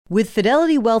With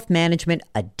Fidelity Wealth Management,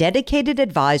 a dedicated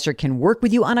advisor can work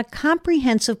with you on a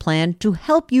comprehensive plan to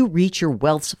help you reach your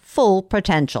wealth's full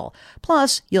potential.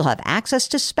 Plus, you'll have access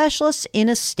to specialists in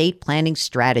estate planning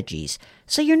strategies.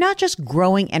 So you're not just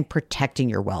growing and protecting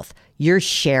your wealth, you're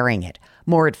sharing it.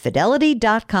 More at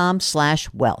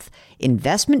fidelity.com/wealth.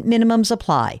 Investment minimums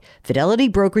apply. Fidelity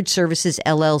Brokerage Services,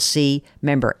 LLC,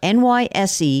 member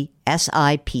NYSE,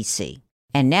 SIPC.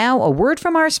 And now, a word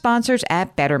from our sponsors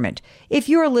at Betterment. If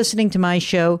you're listening to my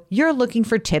show, you're looking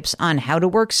for tips on how to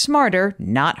work smarter,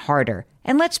 not harder.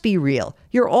 And let's be real,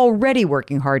 you're already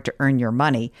working hard to earn your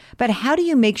money. But how do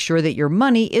you make sure that your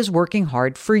money is working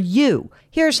hard for you?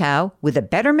 Here's how. With a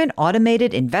Betterment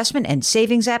automated investment and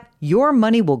savings app, your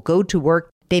money will go to work.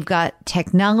 They've got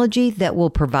technology that will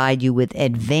provide you with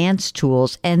advanced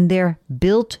tools, and they're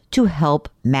built to help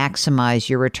maximize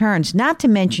your returns, not to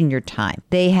mention your time.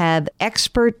 They have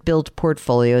expert-built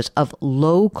portfolios of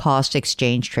low-cost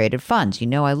exchange-traded funds. You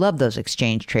know I love those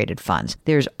exchange-traded funds.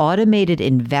 There's automated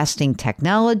investing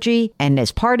technology, and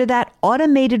as part of that,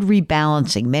 automated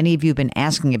rebalancing. Many of you have been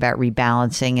asking about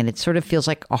rebalancing, and it sort of feels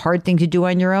like a hard thing to do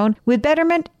on your own. With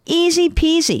Betterment, easy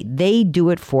peasy. They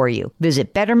do it for you.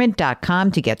 Visit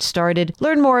Betterment.com to get started.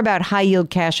 Learn more about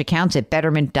high-yield cash accounts at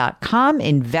Betterment.com.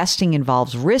 Investing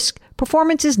involves risk.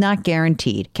 Performance is not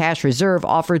guaranteed. Cash reserve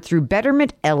offered through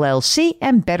Betterment LLC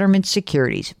and Betterment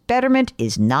Securities. Betterment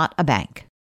is not a bank.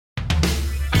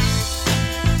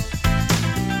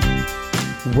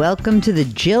 Welcome to the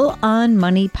Jill on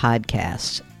Money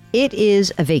podcast. It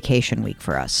is a vacation week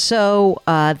for us. So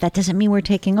that doesn't mean we're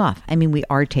taking off. I mean, we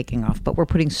are taking off, but we're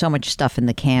putting so much stuff in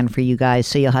the can for you guys.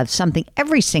 So you'll have something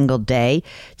every single day.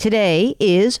 Today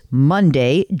is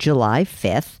Monday, July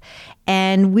 5th.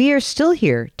 And we are still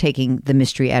here taking the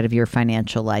mystery out of your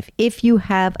financial life. If you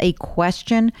have a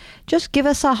question, just give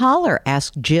us a holler.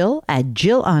 Ask Jill at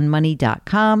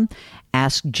JillOnMoney.com.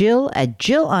 Ask Jill at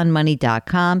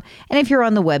JillOnMoney.com. And if you're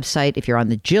on the website, if you're on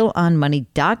the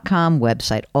JillOnMoney.com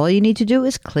website, all you need to do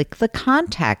is click the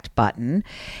contact button.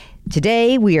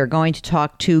 Today, we are going to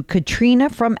talk to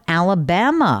Katrina from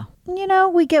Alabama. You know,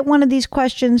 we get one of these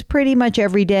questions pretty much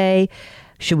every day.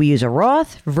 Should we use a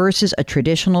Roth versus a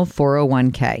traditional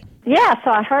 401k? Yeah,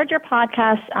 so I heard your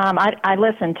podcast. I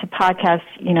listened to podcasts,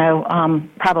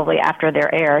 probably after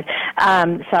they're aired.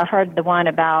 So I heard the one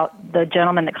about the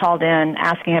gentleman that called in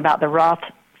asking about the Roth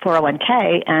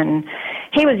 401k, and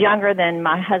he was younger than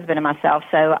my husband and myself,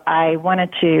 so I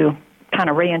wanted to kind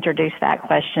of reintroduce that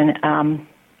question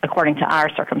according to our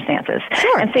circumstances.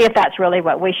 Sure. And see if that's really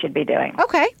what we should be doing.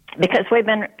 Okay. Because we've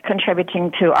been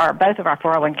contributing to both of our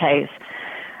 401ks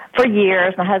for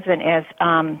years. My husband is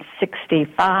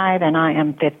 65 and I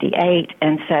am 58,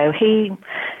 and so he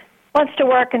wants to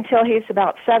work until he's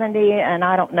about 70, and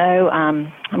I don't know.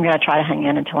 I'm going to try to hang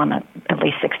in until I'm at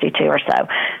least 62 or so,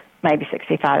 maybe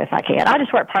 65 if I can. I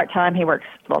just work part-time. He works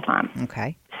full-time.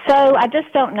 Okay. So I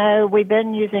just don't know. We've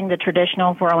been using the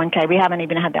traditional 401k. We haven't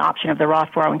even had the option of the Roth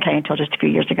 401k until just a few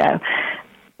years ago.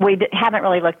 We haven't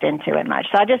really looked into it much,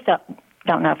 so I just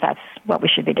don't know if that's what we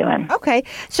should be doing. Okay.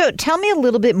 So tell me a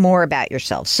little bit more about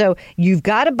yourself. So you've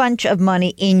got a bunch of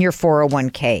money in your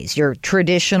 401ks, your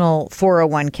traditional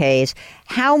 401ks.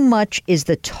 How much is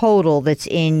the total that's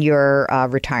in your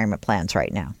retirement plans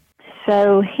right now?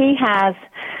 So he has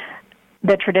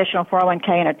the traditional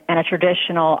 401k and a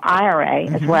traditional IRA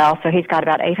as well. So he's got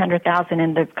about $800,000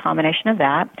 in the combination of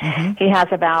that. He has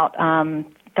about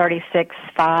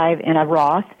 $36,500 in a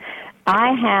Roth.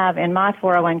 I have in my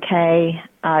 401k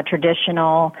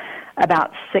traditional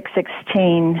about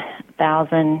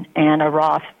 $616,000 and a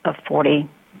Roth of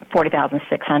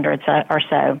 $40,600 or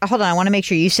so. Hold on, I want to make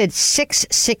sure you said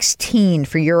 $616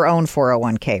 for your own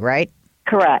 401k, right?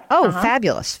 Correct. Oh,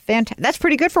 fabulous! Fantastic. That's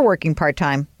pretty good for working part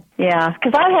time. Yeah,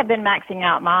 because I have been maxing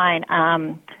out mine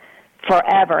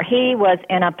forever. He was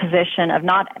in a position of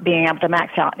not being able to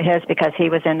max out his because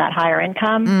he was in that higher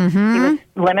income. He was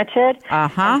limited.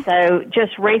 And so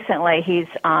just recently he's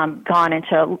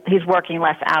he's working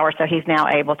less hours, so he's now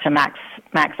able to max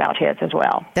out his as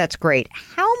well. That's great.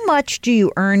 How much do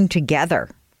you earn together,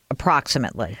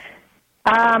 approximately?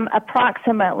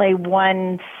 Approximately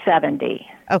 $170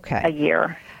 a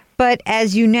year. But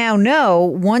as you now know,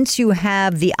 once you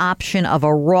have the option of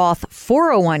a Roth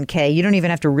 401k, you don't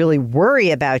even have to really worry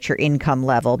about your income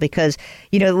level because,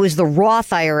 it was the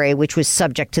Roth IRA which was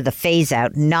subject to the phase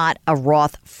out, not a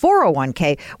Roth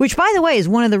 401k, which, by the way, is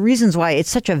one of the reasons why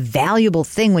it's such a valuable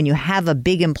thing when you have a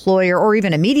big employer or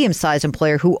even a medium-sized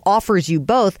employer who offers you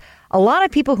both. A lot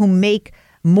of people who make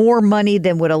more money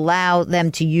than would allow them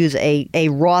to use a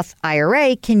Roth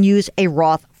IRA can use a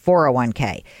Roth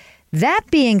 401k. That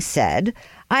being said,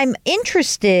 I'm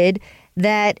interested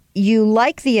that you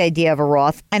like the idea of a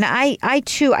Roth. And I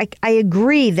too, I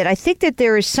agree that I think that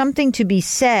there is something to be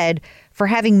said for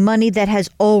having money that has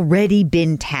already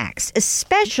been taxed,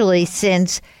 especially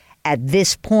since at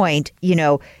this point,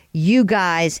 you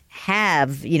guys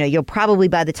have, you'll probably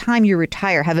by the time you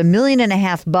retire have $1.5 million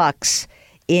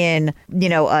in,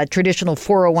 traditional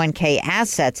 401k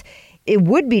assets. It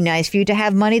would be nice for you to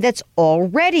have money that's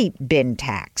already been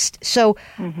taxed. So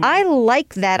I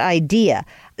like that idea.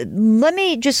 Let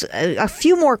me just a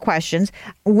few more questions.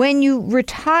 When you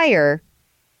retire,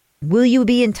 will you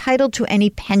be entitled to any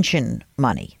pension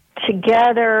money?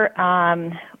 Together,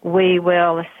 we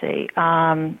will,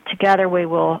 together we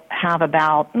will have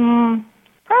about,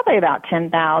 probably about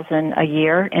 $10,000 a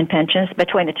year in pensions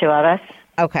between the two of us.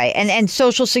 Okay. And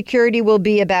Social Security will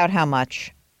be about how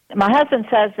much? My husband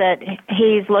says that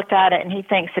he's looked at it and he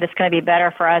thinks that it's going to be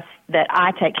better for us that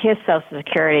I take his Social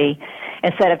Security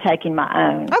instead of taking my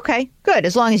own. Okay, good.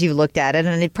 As long as you've looked at it,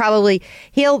 and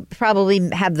he'll probably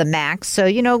have the max. So,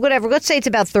 whatever. Let's say it's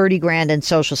about $30,000 in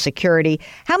Social Security.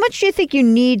 How much do you think you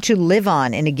need to live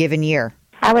on in a given year?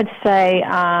 I would say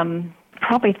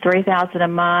probably $3,000 a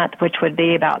month, which would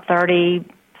be about $35,000.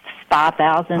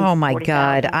 Oh my 40,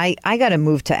 God! I got to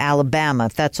move to Alabama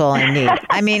if that's all I need.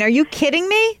 I mean, are you kidding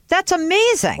me? That's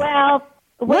amazing. Well,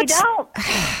 we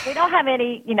don't have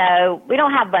any. We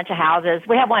don't have a bunch of houses.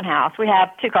 We have one house. We have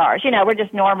 2 cars. We're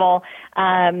just normal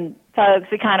folks.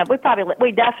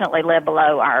 We definitely live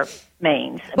below our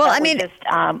means. Well,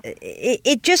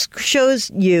 it just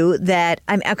shows you that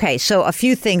okay. So a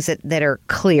few things that are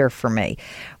clear for me.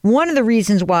 One of the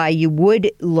reasons why you would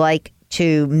like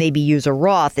to maybe use a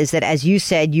Roth is that, as you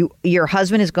said, your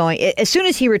husband is going, as soon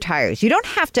as he retires, you don't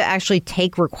have to actually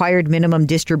take required minimum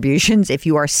distributions if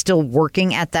you are still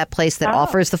working at that place that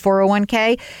offers the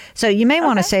 401k. So you may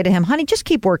want to say to him, honey, just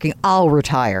keep working. I'll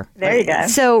retire. There you go.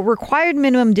 So required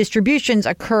minimum distributions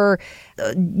occur.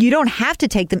 You don't have to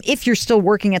take them if you're still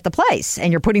working at the place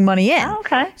and you're putting money in. Oh,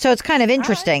 okay. So it's kind of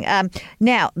interesting.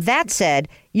 Now, that said,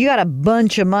 you got a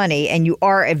bunch of money and you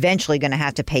are eventually going to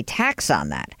have to pay tax on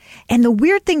that. And the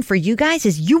weird thing for you guys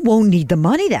is you won't need the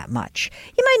money that much.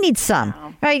 You might need some,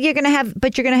 right? You're going to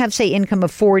have, say, income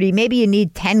of 40. Maybe you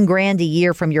need 10 grand a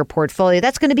year from your portfolio.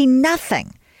 That's going to be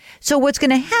nothing. So what's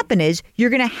going to happen is you're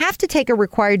going to have to take a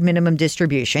required minimum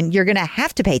distribution. You're going to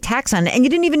have to pay tax on it, and you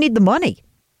didn't even need the money.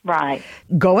 Right.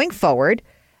 Going forward,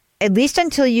 at least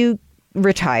until you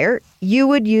retire, you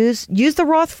would use the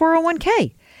Roth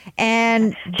 401k.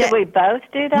 And should we both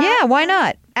do that? Yeah, why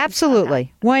not?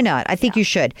 Absolutely. Why not? I think you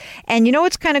should. And you know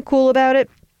what's kind of cool about it?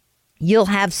 You'll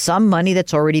have some money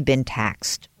that's already been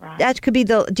taxed. Right. That could be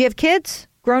do you have kids?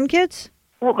 Grown kids?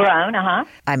 Well, grown,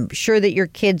 I'm sure that your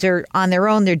kids are on their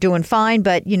own. They're doing fine.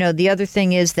 But, the other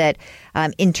thing is that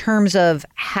in terms of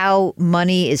how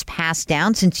money is passed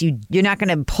down, since you're not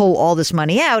going to pull all this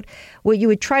money out, what you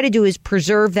would try to do is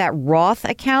preserve that Roth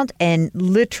account and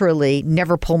literally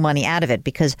never pull money out of it,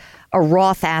 because a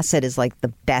Roth asset is like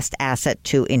the best asset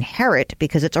to inherit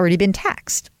because it's already been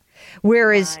taxed.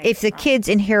 Whereas if the kids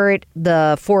inherit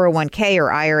the 401k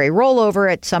or IRA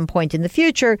rollover at some point in the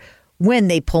future, when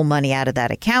they pull money out of that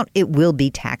account, it will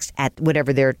be taxed at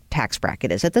whatever their tax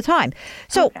bracket is at the time.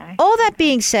 So all that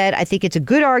being said, I think it's a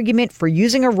good argument for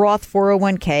using a Roth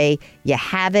 401k. You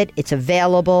have it. It's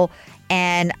available.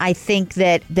 And I think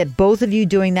that both of you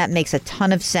doing that makes a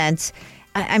ton of sense.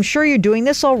 I'm sure you're doing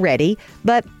this already,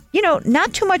 but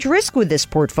not too much risk with this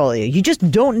portfolio. You just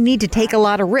don't need to take a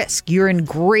lot of risk. You're in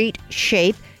great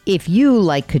shape. If you,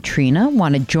 like Katrina,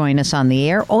 want to join us on the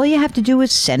air, all you have to do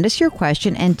is send us your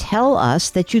question and tell us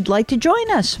that you'd like to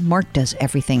join us. Mark does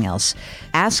everything else.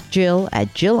 Ask Jill at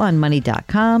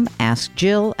JillOnMoney.com. Ask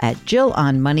Jill at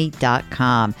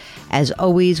JillOnMoney.com. As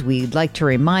always, we'd like to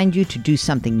remind you to do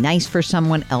something nice for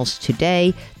someone else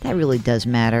today. That really does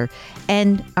matter.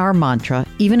 And our mantra,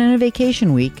 even in a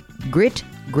vacation week, grit,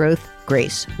 growth,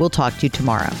 grace. We'll talk to you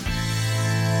tomorrow.